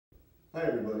Hi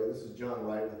everybody, this is John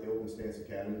Wright with the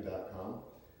OpenStanceAcademy.com.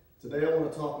 Today I want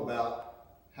to talk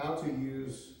about how to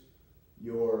use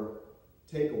your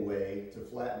takeaway to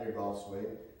flatten your golf swing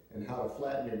and how to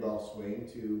flatten your golf swing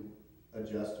to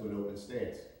adjust to an open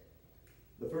stance.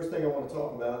 The first thing I want to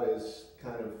talk about is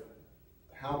kind of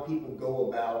how people go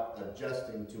about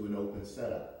adjusting to an open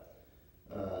setup.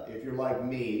 If you're like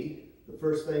me, the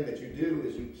first thing that you do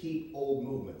is you keep old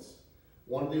movements.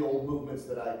 One of the old movements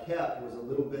that I kept was a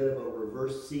little bit of a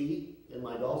reverse C in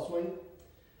my golf swing.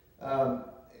 And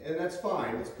that's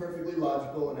fine, it's perfectly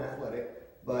logical and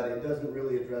athletic, but it doesn't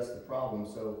really address the problem.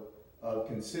 So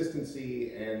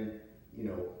consistency and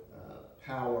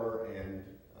power and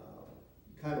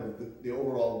kind of the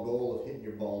overall goal of hitting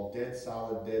your ball dead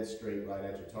solid, dead straight right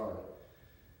at your target.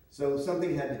 So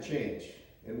something had to change,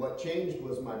 and what changed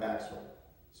was my backswing.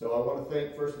 So I want to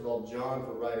thank, first of all, John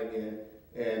for writing in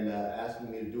and asking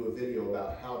me to do a video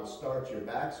about how to start your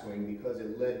backswing, because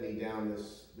it led me down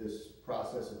this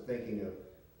process of thinking of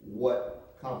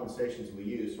what compensations we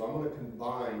use. So I'm going to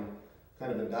combine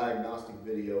kind of a diagnostic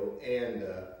video and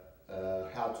a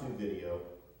how-to video.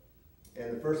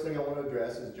 And the first thing I want to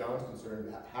address is John's concern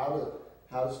about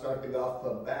how to start the golf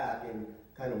club back and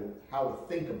kind of how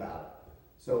to think about it.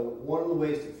 So one of the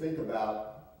ways to think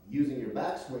about using your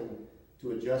backswing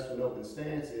to adjust to an open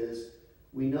stance is,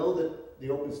 we know that the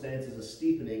open stance is a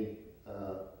steepening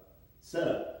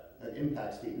setup, an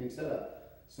impact steepening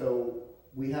setup. So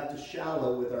we have to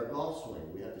shallow with our golf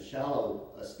swing. We have to shallow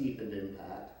a steepened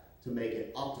impact to make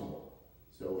it optimal.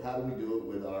 So how do we do it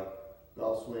with our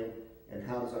golf swing, and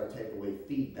how does our takeaway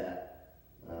feed that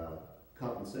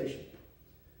compensation?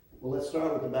 Well, let's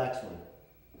start with the backswing.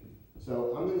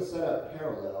 So I'm going to set up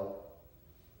parallel,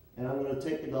 and I'm going to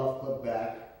take the golf club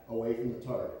back away from the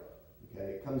target. Okay,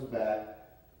 it comes back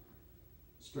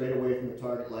straight away from the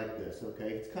target like this. Okay,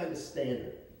 it's kind of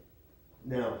standard.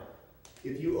 Now,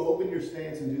 if you open your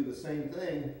stance and do the same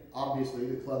thing, obviously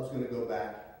the club's going to go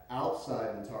back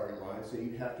outside the target line, so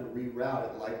you'd have to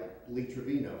reroute it like Lee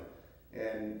Trevino.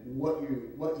 And what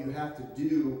you have to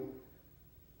do,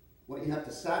 what you have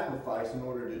to sacrifice in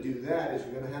order to do that is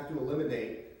you're going to have to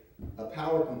eliminate a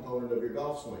power component of your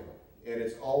golf swing. And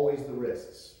it's always the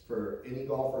wrists. For any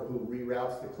golfer who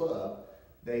reroutes the club,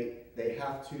 they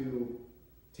have to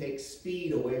take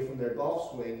speed away from their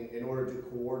golf swing in order to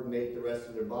coordinate the rest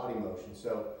of their body motion.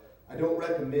 So I don't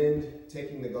recommend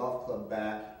taking the golf club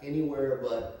back anywhere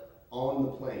but on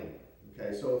the plane.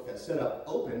 Okay, so if I set up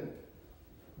open,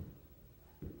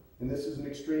 and this is an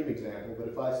extreme example, but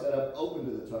if I set up open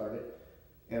to the target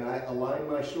and I align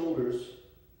my shoulders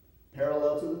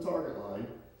parallel to the target line,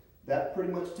 that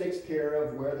pretty much takes care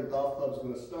of where the golf club's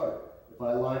going to start. If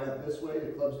I line up this way,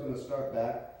 the club's going to start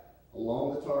back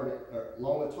along the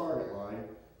target line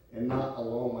and not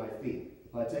along my feet.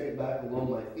 If I take it back along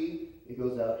my feet, it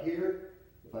goes out here.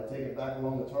 If I take it back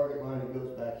along the target line, it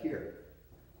goes back here.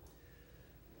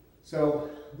 So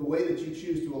the way that you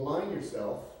choose to align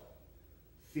yourself,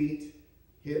 feet,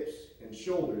 hips, and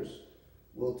shoulders,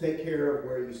 will take care of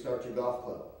where you start your golf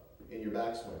club in your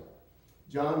backswing.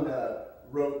 John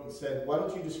wrote and said, why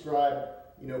don't you describe,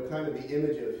 kind of the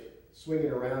image of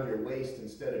swinging around your waist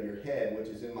instead of your head, which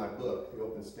is in my book, The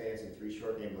Open Stance and 3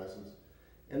 Short Game Lessons.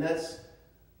 And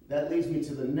that leads me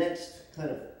to the next kind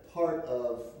of part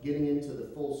of getting into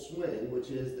the full swing, which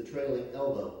is the trailing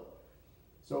elbow.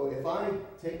 So if I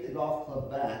take the golf club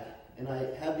back and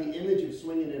I have the image of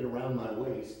swinging it around my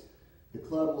waist, the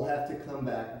club will have to come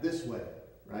back this way,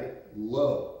 right?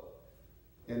 Low.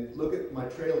 And look at my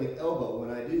trailing elbow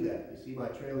when I do that. You see my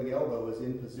trailing elbow is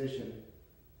in position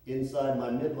inside my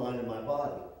midline of my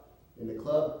body. And the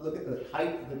club, look at the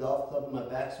height of the golf club in my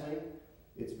backswing,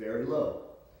 it's very low.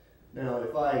 Now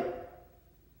if I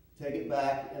take it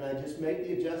back and I just make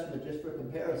the adjustment just for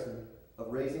comparison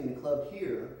of raising the club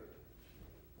here,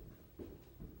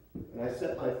 and I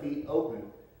set my feet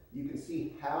open, you can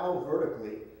see how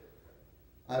vertically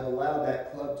I've allowed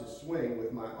that club to swing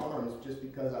with my arms just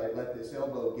because I let this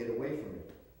elbow get away from me.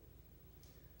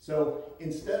 So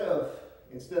instead of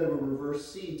a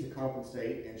reverse C to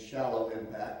compensate and shallow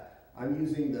impact, I'm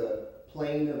using the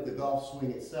plane of the golf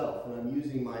swing itself, and I'm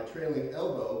using my trailing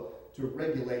elbow to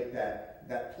regulate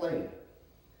that plane.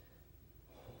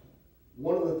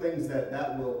 One of the things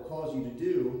that will cause you to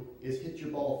do is hit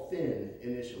your ball thin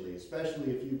initially,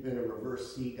 especially if you've been a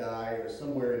reverse C guy or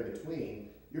somewhere in between.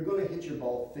 You're going to hit your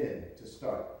ball thin to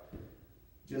start.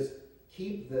 Just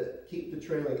keep the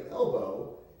trailing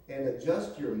elbow and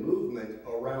adjust your movement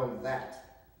around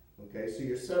that. Okay, so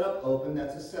you're set up open,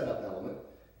 that's a setup element,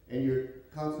 and you're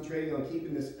concentrating on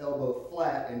keeping this elbow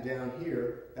flat, and down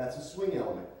here, that's a swing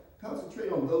element.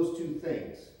 Concentrate on those two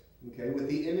things. okay, with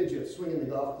the image of swinging the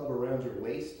golf club around your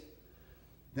waist,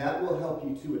 that will help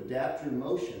you to adapt your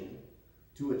motion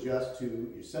to adjust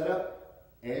to your setup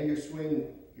and your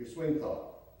swing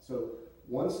thought. So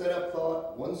one setup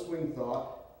thought, one swing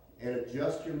thought, and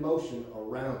adjust your motion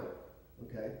around it,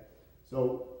 okay?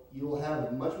 So you will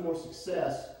have much more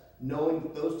success knowing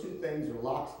that those two things are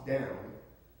locked down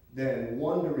than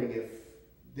wondering if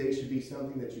they should be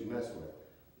something that you mess with.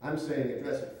 I'm saying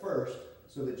address it first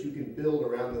so that you can build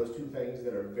around those two things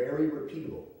that are very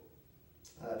repeatable.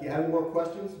 If you have any more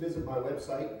questions, visit my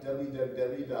website,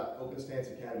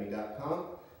 www.openstanceacademy.com.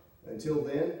 Until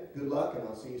then, good luck, and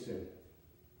I'll see you soon.